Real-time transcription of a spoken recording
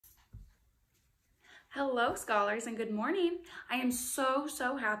Hello, scholars, and good morning. I am so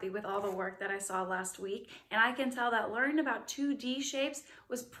happy with all the work that I saw last week, and I can tell that learning about 2D shapes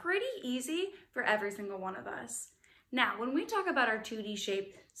was pretty easy for every single one of us. Now, when we talk about our 2D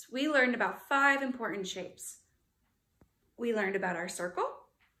shapes, we learned about 5 important shapes. We learned about our circle,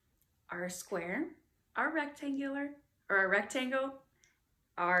 our square, our rectangle,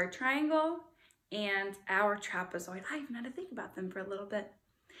 our triangle, and our trapezoid. I even had to think about them for a little bit.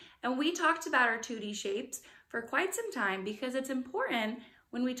 And we talked about our 2D shapes for quite some time because it's important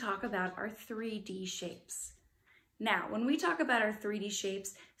when we talk about our 3D shapes. Now, when we talk about our 3D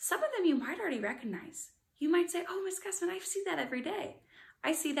shapes, some of them you might already recognize. You might say, oh, Miss Gussman, I see that every day.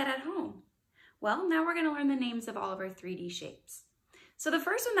 I see that at home. Well, now we're gonna learn the names of all of our 3D shapes. So the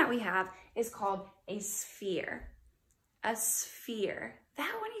first one that we have is called a sphere. A sphere.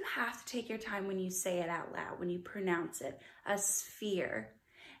 That one you have to take your time when you say it out loud, when you pronounce it, a sphere.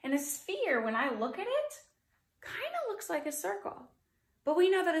 And a sphere, when I look at it, kind of looks like a circle. But we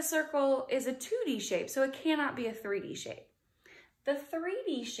know that a circle is a 2D shape, so it cannot be a 3D shape. The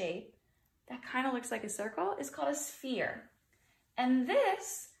 3D shape that kind of looks like a circle is called a sphere. And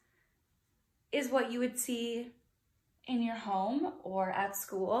this is what you would see in your home or at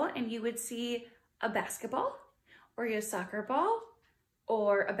school, and you would see a basketball or a soccer ball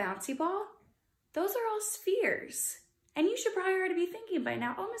or a bouncy ball. Those are all spheres. And you should probably already be thinking by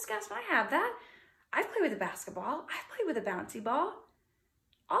now, oh, Miss Gussman, I have that. I've played with a basketball. I've played with a bouncy ball.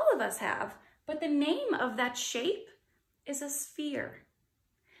 All of us have. But the name of that shape is a sphere.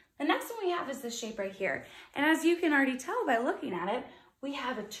 The next one we have is this shape right here. And as you can already tell by looking at it, we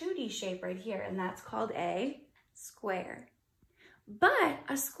have a 2D shape right here, and that's called a square. But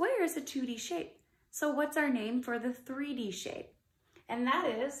a square is a 2D shape. So what's our name for the 3D shape? And that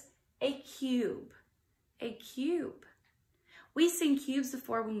is a cube. A cube. We've seen cubes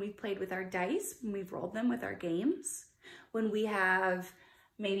before when we've played with our dice, when we've rolled them with our games, when we have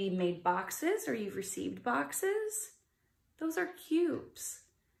maybe made boxes or you've received boxes. Those are cubes.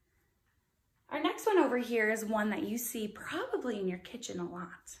 Our next one over here is one that you see probably in your kitchen a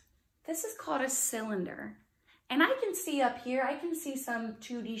lot. This is called a cylinder. And I can see up here, I can see some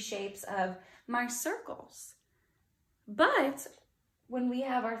 2D shapes of my circles. But when we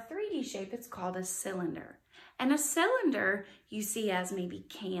have our 3D shape, it's called a cylinder. And a cylinder you see as maybe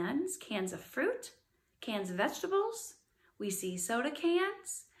cans of fruit, cans of vegetables. We see soda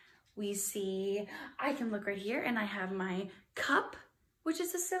cans. We see, I can look right here and I have my cup, which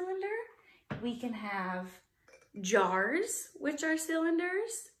is a cylinder. We can have jars, which are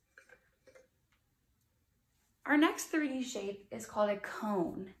cylinders. Our next 3D shape is called a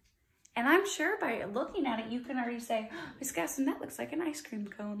cone. And I'm sure by looking at it, you can already say, oh, Miss Gussman, that looks like an ice cream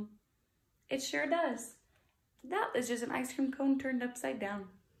cone. It sure does. That is just an ice cream cone turned upside down.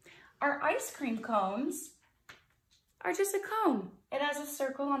 Our ice cream cones are just a cone. It has a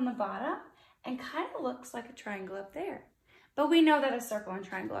circle on the bottom and kind of looks like a triangle up there. But we know that a circle and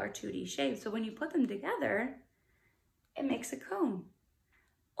triangle are 2D shapes, so when you put them together, it makes a cone.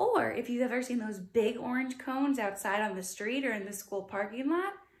 Or if you've ever seen those big orange cones outside on the street or in the school parking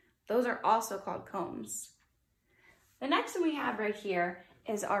lot, those are also called cones. The next one we have right here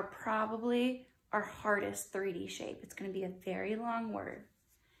is probably our hardest 3D shape. It's going to be a very long word.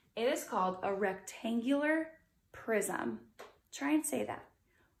 It is called a rectangular prism. Try and say that.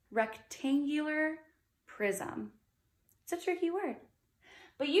 Rectangular prism. It's a tricky word.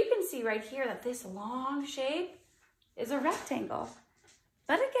 But you can see right here that this long shape is a rectangle.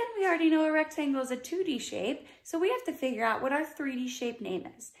 But again, we already know a rectangle is a 2D shape, so we have to figure out what our 3D shape name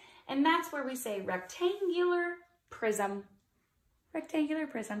is. And that's where we say rectangular prism. Rectangular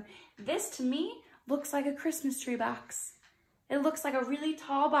prism. This to me looks like a Christmas tree box. It looks like a really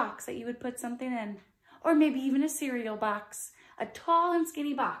tall box that you would put something in. Or maybe even a cereal box. A tall and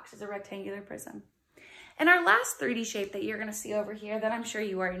skinny box is a rectangular prism. And our last 3D shape that you're going to see over here that I'm sure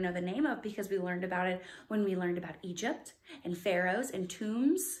you already know the name of because we learned about it when we learned about Egypt and pharaohs and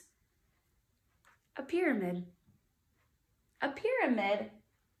tombs. A pyramid. A pyramid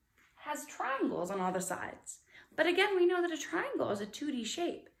has triangles on all the sides. But again, we know that a triangle is a 2D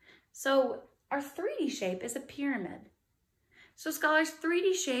shape. So our 3D shape is a pyramid. So scholars,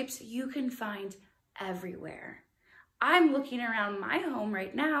 3D shapes you can find everywhere. I'm looking around my home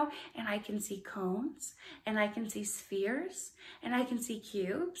right now and I can see cones and I can see spheres and I can see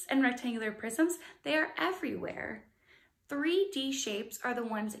cubes and rectangular prisms. They are everywhere. 3D shapes are the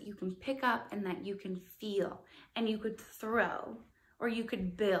ones that you can pick up and that you can feel and you could throw or you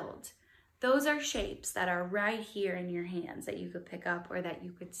could build. Those are shapes that are right here in your hands that you could pick up or that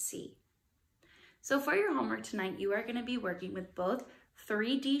you could see. So for your homework tonight, you are going to be working with both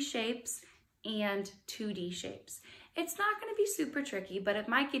 3D shapes and 2D shapes. It's not going to be super tricky, but it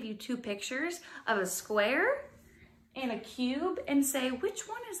might give you two pictures of a square and a cube and say, which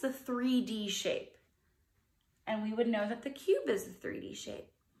one is the 3D shape? And we would know that the cube is the 3D shape.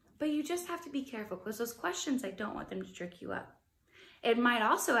 But you just have to be careful because those questions, I don't want them to trick you up. It might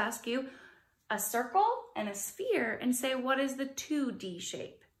also ask you a circle and a sphere and say, what is the 2D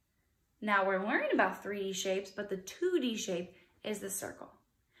shape? Now we're learning about 3D shapes, but the 2D shape is the circle.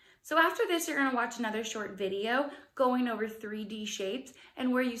 So after this, you're gonna watch another short video going over 3D shapes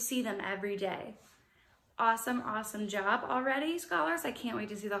and where you see them every day. Awesome, awesome job already, scholars. I can't wait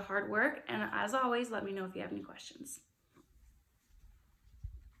to see the hard work. And as always, let me know if you have any questions.